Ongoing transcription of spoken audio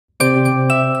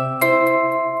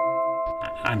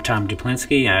I'm Tom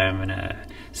Duplinsky. I'm an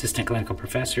assistant clinical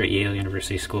professor at Yale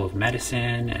University School of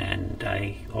Medicine, and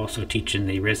I also teach in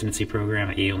the residency program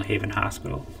at Yale New Haven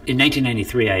Hospital. In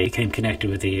 1993, I became connected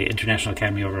with the International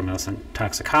Academy of Medicine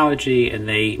Toxicology, and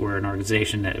they were an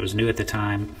organization that was new at the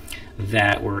time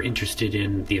that were interested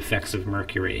in the effects of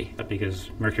mercury. Because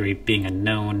mercury being a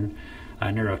known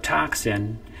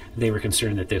neurotoxin, they were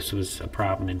concerned that this was a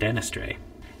problem in dentistry.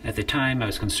 At the time, I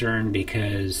was concerned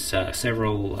because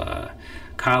several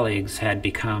colleagues had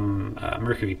become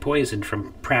mercury poisoned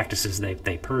from practices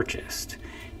they purchased.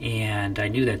 And I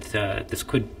knew that this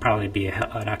could probably be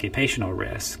an occupational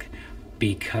risk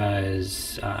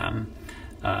because,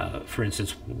 for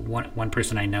instance, one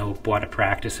person I know bought a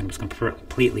practice and was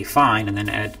completely fine and then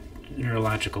had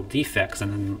neurological defects,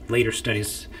 and then later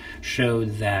studies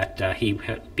showed that he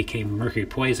became mercury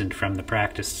poisoned from the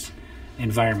practice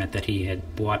environment that he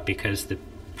had bought because the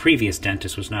previous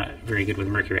dentist was not very good with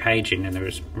mercury hygiene, and there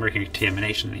was mercury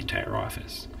contamination in the entire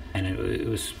office. And it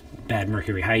was bad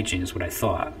mercury hygiene is what I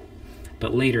thought.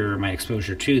 But later, my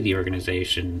exposure to the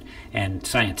organization and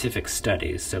scientific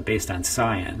studies, so based on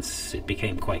science, it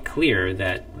became quite clear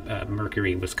that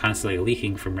mercury was constantly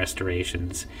leaking from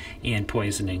restorations and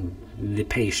poisoning the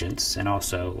patients, and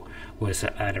also was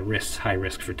at a high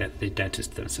risk for the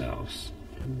dentists themselves.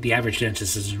 The average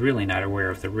dentist is really not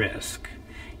aware of the risk,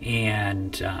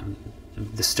 and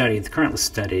the current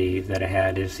study that I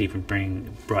had is even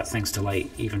brought things to light,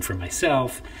 even for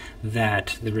myself,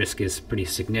 that the risk is pretty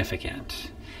significant,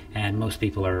 and most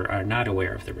people are not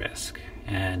aware of the risk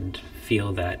and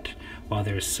feel that while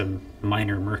there's some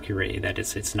minor mercury, that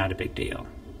it's not a big deal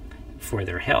for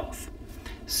their health.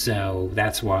 So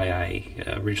that's why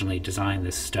I originally designed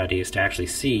this study, is to actually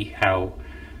see how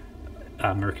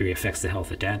mercury affects the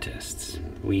health of dentists.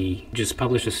 We just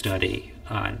published a study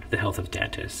on the health of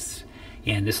dentists,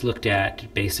 and this looked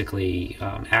at basically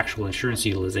actual insurance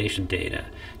utilization data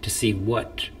to see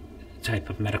what type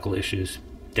of medical issues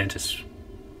dentists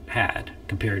had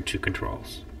compared to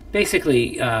controls.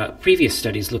 Basically, previous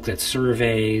studies looked at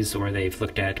surveys, or they've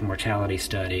looked at mortality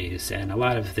studies, and a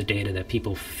lot of the data that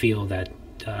people feel that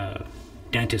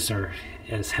dentists are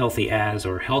as healthy as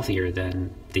or healthier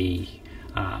than the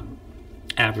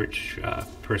average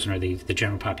person or the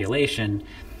general population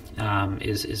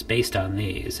is based on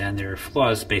these, and there are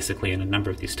flaws basically in a number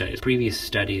of these studies. Previous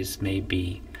studies may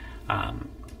be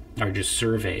are just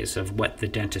surveys of what the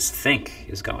dentists think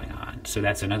is going on. So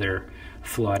that's another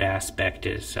flawed aspect,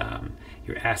 is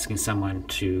you're asking someone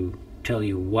to tell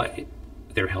you what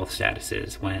their health status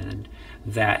is, when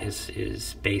that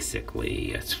is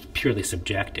basically, it's purely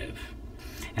subjective.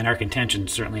 And our contention,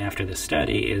 certainly after this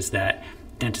study, is that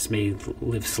dentists may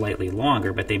live slightly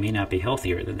longer, but they may not be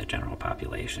healthier than the general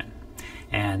population.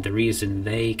 And the reason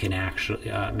they can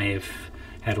actually may have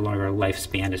had a longer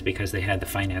lifespan is because they had the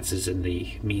finances and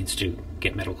the means to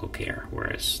get medical care,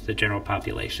 whereas the general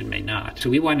population may not. So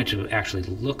we wanted to actually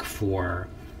look for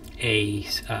a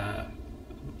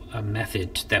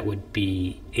method that would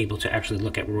be able to actually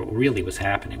look at what really was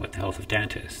happening with the health of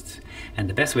dentists. And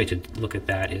the best way to look at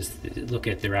that is look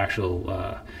at their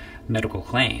actual medical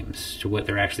claims, to what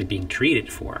they're actually being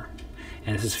treated for.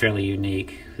 And this is fairly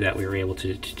unique that we were able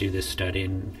to do this study,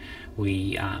 and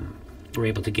we were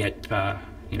able to get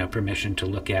permission to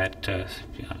look at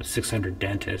 600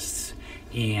 dentists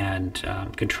and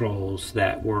controls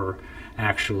that were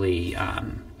actually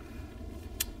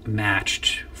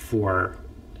matched for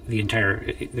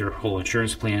their whole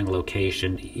insurance plan,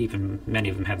 location. Even many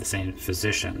of them have the same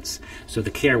physicians, so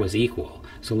the care was equal.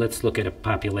 So let's look at a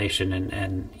population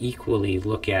and equally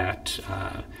look at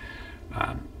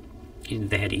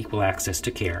they had equal access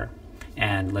to care,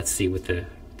 and let's see what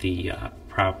the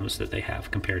problems that they have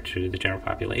compared to the general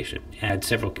population. And had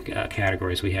several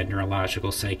categories. We had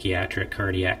neurological, psychiatric,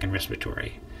 cardiac, and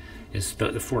respiratory is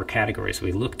the four categories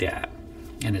we looked at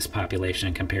in this population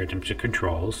and compared them to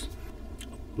controls,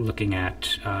 looking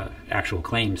at actual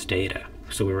claims data.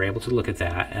 So we were able to look at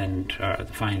that, and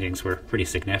the findings were pretty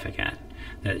significant,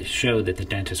 that showed that the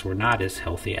dentists were not as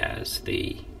healthy as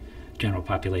the general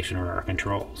population or our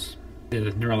controls.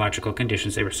 The neurological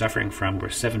conditions they were suffering from were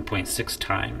 7.6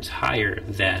 times higher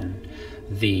than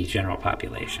the general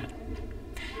population.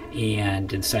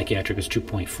 And in psychiatric, it was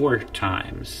 2.4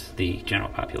 times the general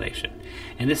population.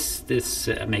 And this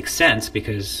makes sense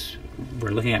because we're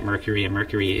looking at mercury, and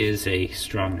mercury is a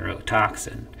strong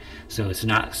neurotoxin. So it's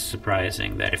not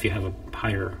surprising that if you have a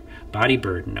higher body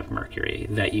burden of mercury,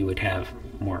 that you would have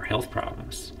more health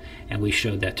problems. And we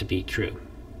showed that to be true.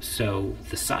 So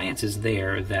the science is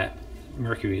there that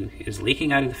mercury is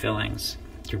leaking out of the fillings,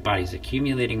 your body's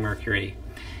accumulating mercury,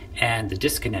 And the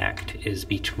disconnect is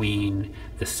between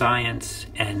the science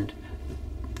and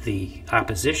the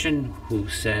opposition, who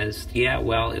says, yeah,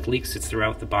 well, it leaks it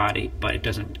throughout the body, but it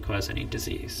doesn't cause any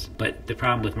disease. But the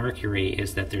problem with mercury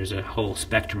is that there's a whole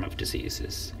spectrum of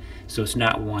diseases. So it's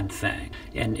not one thing.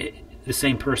 And the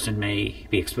same person may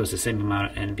be exposed to the same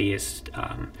amount and be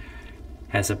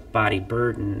has a body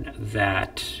burden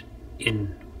that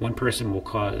in one person will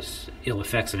cause ill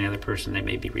effects, and the other person they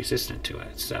may be resistant to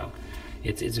it. So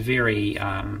it's very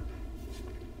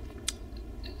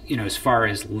as far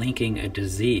as linking a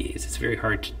disease, it's very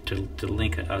hard to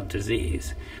link a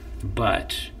disease.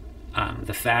 But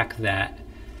the fact that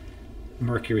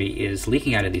mercury is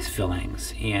leaking out of these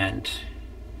fillings and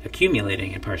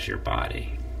accumulating in parts of your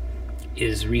body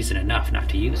is reason enough not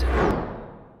to use it.